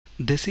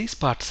This is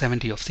part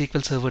 70 of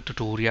SQL Server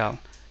tutorial.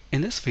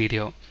 In this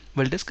video,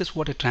 we'll discuss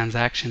what a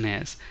transaction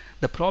is,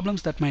 the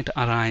problems that might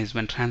arise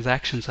when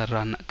transactions are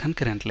run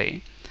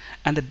concurrently,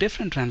 and the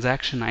different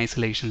transaction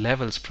isolation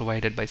levels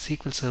provided by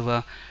SQL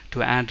Server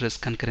to address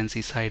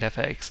concurrency side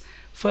effects.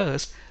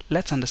 First,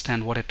 let's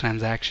understand what a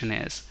transaction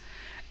is.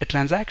 A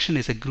transaction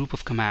is a group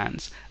of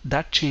commands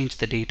that change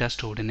the data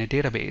stored in a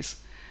database.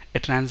 A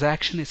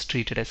transaction is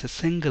treated as a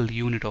single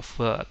unit of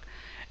work.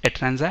 A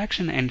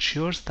transaction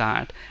ensures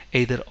that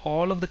either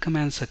all of the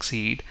commands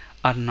succeed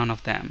or none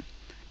of them.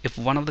 If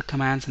one of the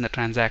commands in the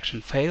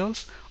transaction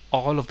fails,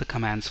 all of the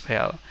commands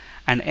fail,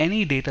 and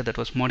any data that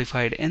was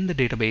modified in the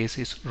database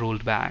is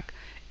rolled back.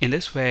 In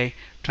this way,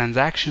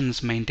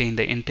 transactions maintain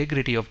the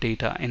integrity of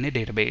data in a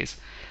database.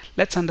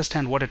 Let's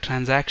understand what a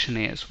transaction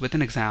is with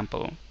an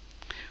example.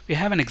 We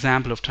have an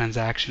example of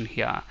transaction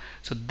here.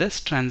 So this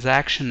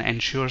transaction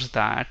ensures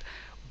that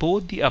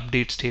both the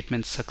update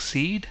statements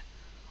succeed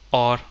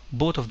or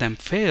both of them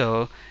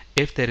fail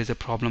if there is a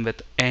problem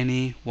with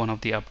any one of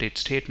the update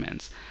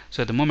statements.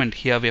 So at the moment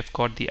here we have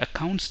got the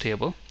accounts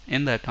table.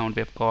 In the account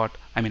we have got,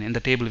 in the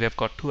table we have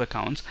got two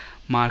accounts,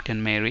 Mark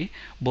and Mary.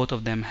 Both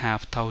of them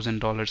have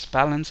 $1,000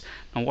 balance.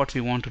 Now what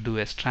we want to do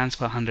is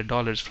transfer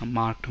 $100 from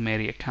Mark to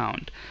Mary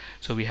account.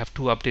 So we have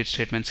two update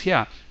statements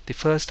here. The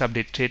first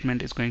update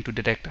statement is going to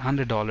deduct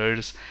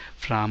 $100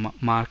 from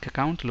Mark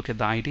account. Look at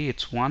the ID,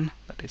 it's 1,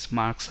 that is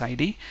Mark's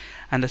ID.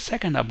 And the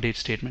second update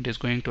statement is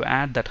going to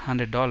add that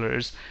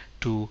 $100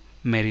 to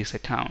Mary's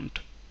account.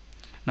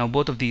 Now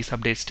both of these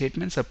update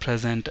statements are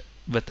present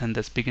within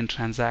this begin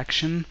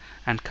transaction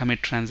and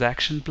commit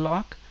transaction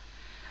block,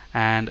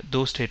 and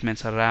those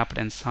statements are wrapped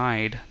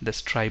inside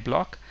this try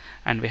block,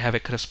 and we have a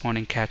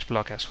corresponding catch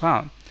block as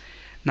well.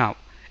 Now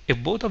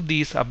if both of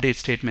these update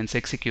statements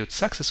execute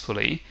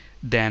successfully,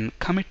 then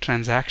commit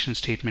transaction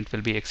statement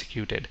will be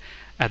executed.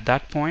 At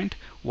that point,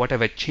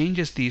 whatever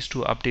changes these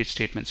two update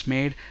statements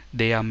made,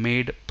 they are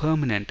made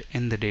permanent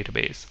in the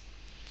database.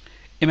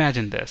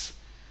 Imagine this.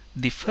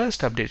 The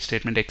first update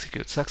statement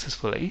executes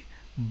successfully,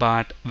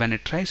 but when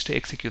it tries to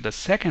execute the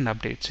second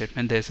update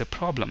statement, there's a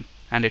problem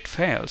and it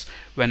fails.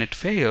 When it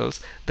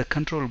fails, the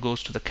control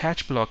goes to the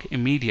catch block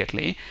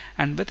immediately,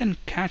 and within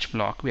catch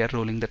block we are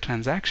rolling the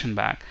transaction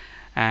back.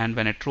 And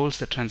when it rolls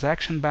the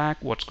transaction back,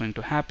 what's going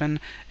to happen?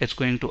 It's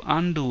going to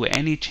undo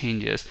any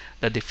changes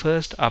that the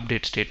first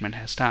update statement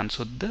has done.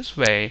 So this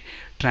way,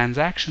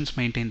 transactions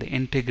maintain the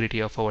integrity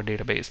of our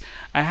database.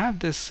 I have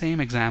this same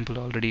example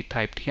already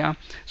typed here.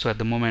 So at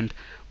the moment,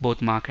 both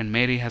Mark and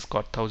Mary has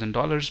got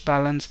 $1,000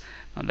 balance.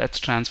 Now let's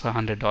transfer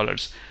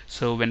 $100.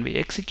 So when we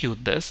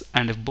execute this,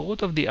 and if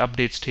both of the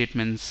update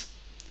statements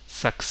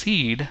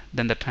succeed,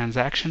 then the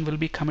transaction will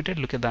be committed.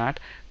 Look at that,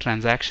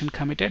 transaction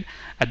committed.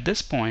 At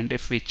this point,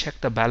 if we check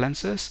the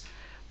balances,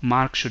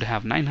 Mark should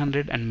have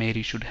 900 and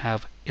Mary should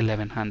have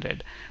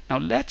 1100. Now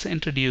let's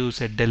introduce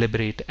a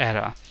deliberate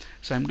error.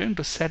 So I'm going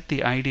to set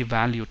the ID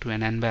value to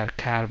an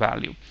nvar_char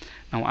value.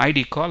 Now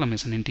ID column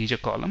is an integer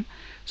column,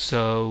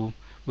 so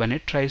when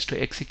it tries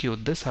to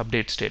execute this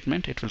update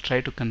statement, it will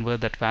try to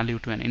convert that value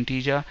to an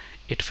integer.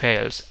 It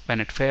fails. When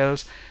it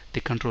fails,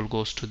 the control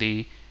goes to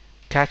the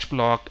catch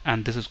block,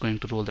 and this is going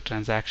to roll the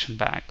transaction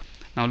back.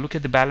 Now look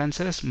at the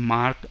balances,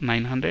 Mark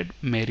 900,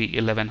 Mary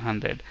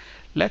 1100.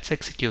 Let's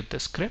execute the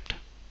script,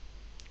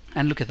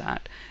 and look at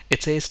that.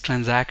 It says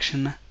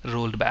transaction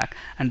rolled back,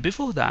 and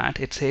before that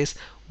it says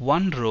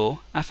one row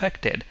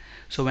affected.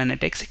 So when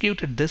it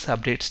executed this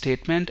update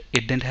statement,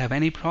 it didn't have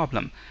any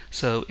problem.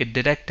 So it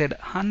deducted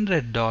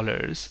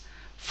 $100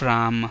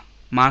 from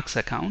Mark's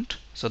account,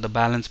 so the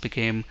balance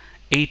became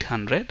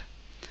 800.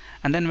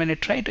 And then when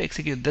it tried to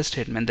execute this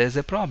statement, there's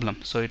a problem.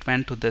 So it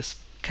went to this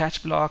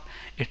catch block,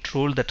 it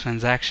rolled the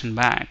transaction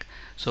back.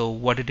 So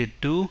what did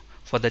it do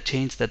for the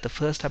change that the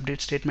first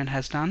update statement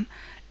has done?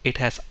 It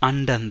has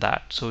undone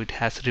that. So it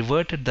has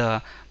reverted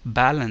the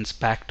balance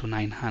back to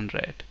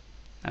 900.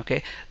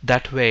 Okay,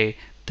 that way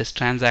this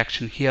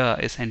transaction here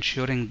is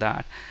ensuring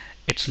that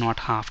it's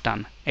not half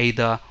done.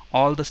 Either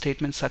all the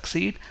statements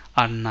succeed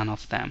or none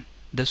of them.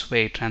 This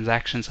way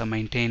transactions are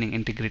maintaining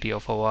integrity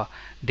of our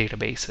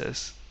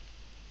databases.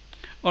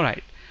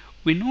 Alright,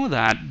 we know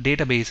that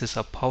databases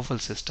are powerful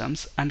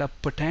systems and are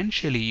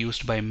potentially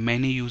used by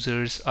many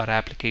users or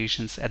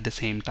applications at the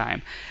same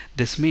time.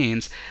 This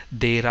means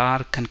there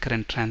are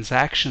concurrent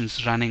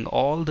transactions running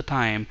all the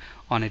time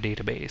on a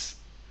database.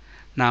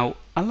 Now,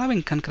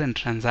 allowing concurrent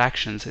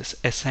transactions is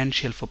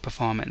essential for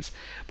performance,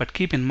 but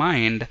keep in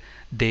mind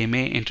they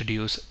may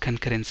introduce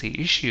concurrency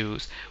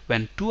issues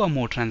when two or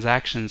more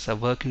transactions are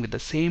working with the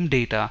same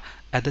data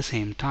at the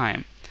same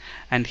time.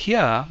 And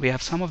here we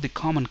have some of the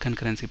common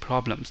concurrency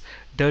problems: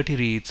 dirty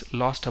reads,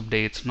 lost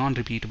updates,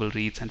 non-repeatable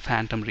reads, and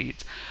phantom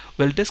reads.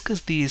 We'll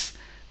discuss these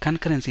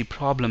concurrency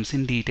problems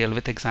in detail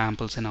with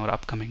examples in our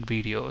upcoming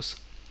videos.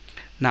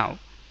 Now,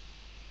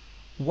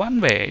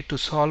 one way to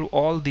solve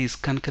all these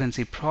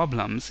concurrency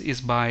problems is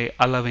by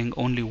allowing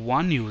only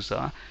one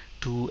user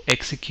to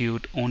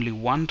execute only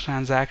one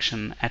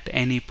transaction at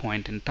any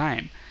point in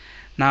time.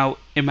 Now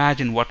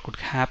imagine what could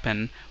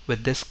happen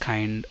with this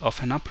kind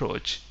of an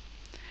approach.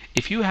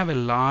 if you have a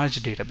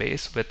large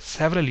database with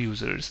several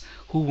users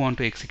who want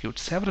to execute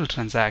several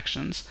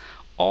transactions,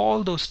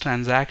 all those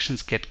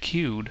transactions get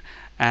queued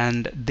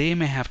and they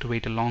may have to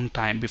wait a long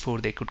time before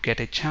they could get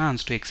a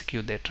chance to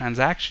execute their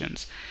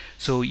transactions.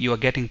 So you are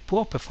getting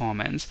poor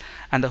performance,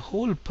 and the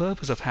whole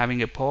purpose of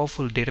having a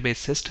powerful database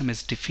system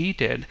is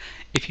defeated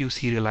if you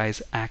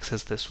serialize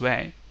access this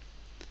way.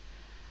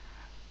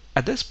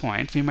 At this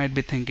point, we might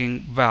be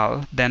thinking,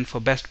 well, then for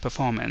best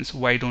performance,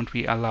 why don't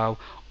we allow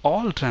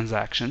all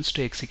transactions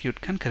to execute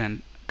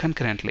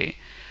concurrently?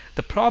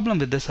 The problem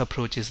with this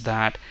approach is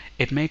that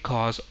it may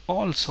cause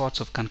all sorts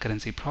of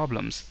concurrency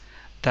problems.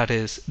 That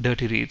is,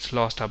 dirty reads,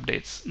 lost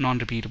updates,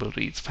 non-repeatable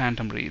reads,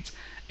 phantom reads,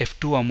 if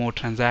two or more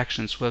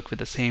transactions work with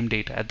the same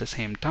data at the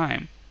same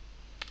time.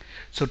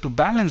 So to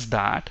balance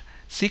that,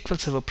 SQL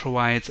Server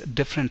provides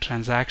different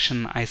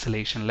transaction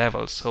isolation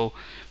levels. So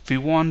we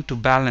want to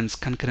balance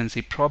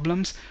concurrency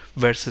problems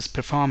versus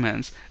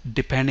performance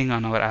depending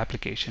on our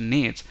application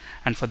needs.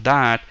 And for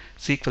that,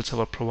 SQL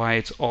Server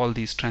provides all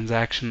these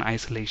transaction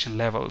isolation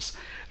levels: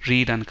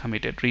 read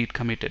uncommitted, read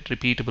committed,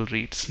 repeatable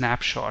read,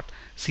 snapshot,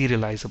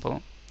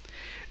 serializable.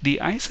 The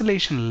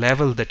isolation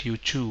level that you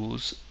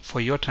choose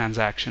for your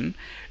transaction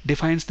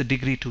defines the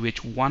degree to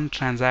which one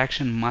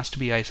transaction must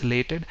be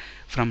isolated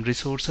from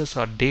resources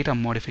or data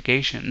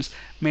modifications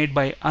made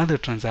by other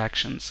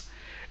transactions.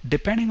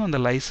 Depending on the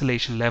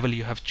isolation level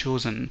you have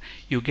chosen,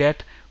 you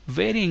get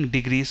varying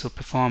degrees of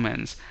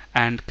performance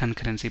and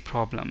concurrency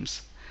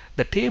problems.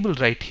 The table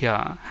right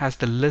here has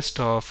the list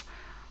of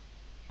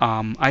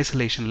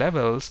isolation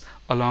levels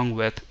along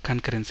with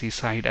concurrency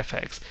side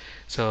effects.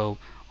 So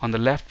on the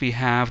left we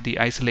have the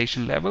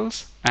isolation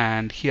levels,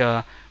 and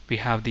here we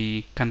have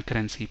the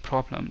concurrency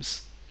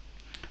problems.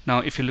 Now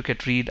if you look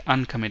at read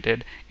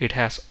uncommitted, it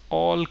has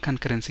all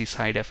concurrency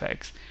side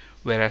effects,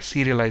 whereas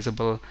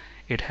serializable,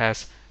 it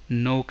has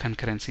no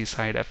concurrency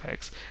side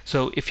effects.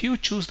 So if you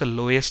choose the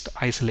lowest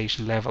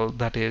isolation level,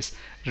 that is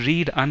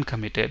read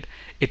uncommitted,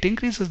 it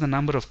increases the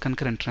number of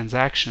concurrent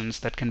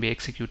transactions that can be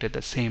executed at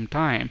the same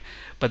time,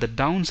 but the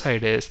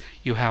downside is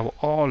you have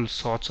all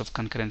sorts of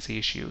concurrency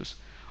issues.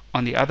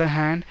 On the other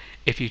hand,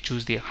 if you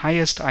choose the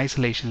highest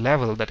isolation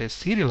level, that is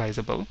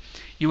serializable,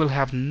 you will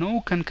have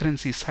no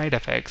concurrency side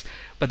effects,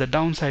 but the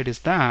downside is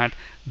that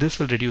this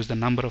will reduce the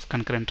number of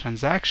concurrent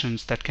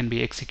transactions that can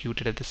be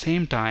executed at the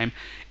same time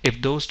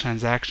if those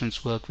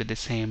transactions work with the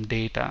same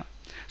data.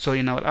 So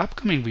in our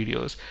upcoming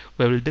videos,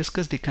 we will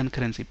discuss the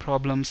concurrency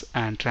problems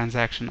and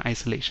transaction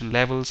isolation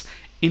levels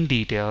in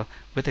detail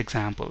with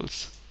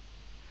examples.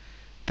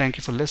 Thank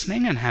you for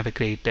listening and have a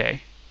great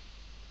day.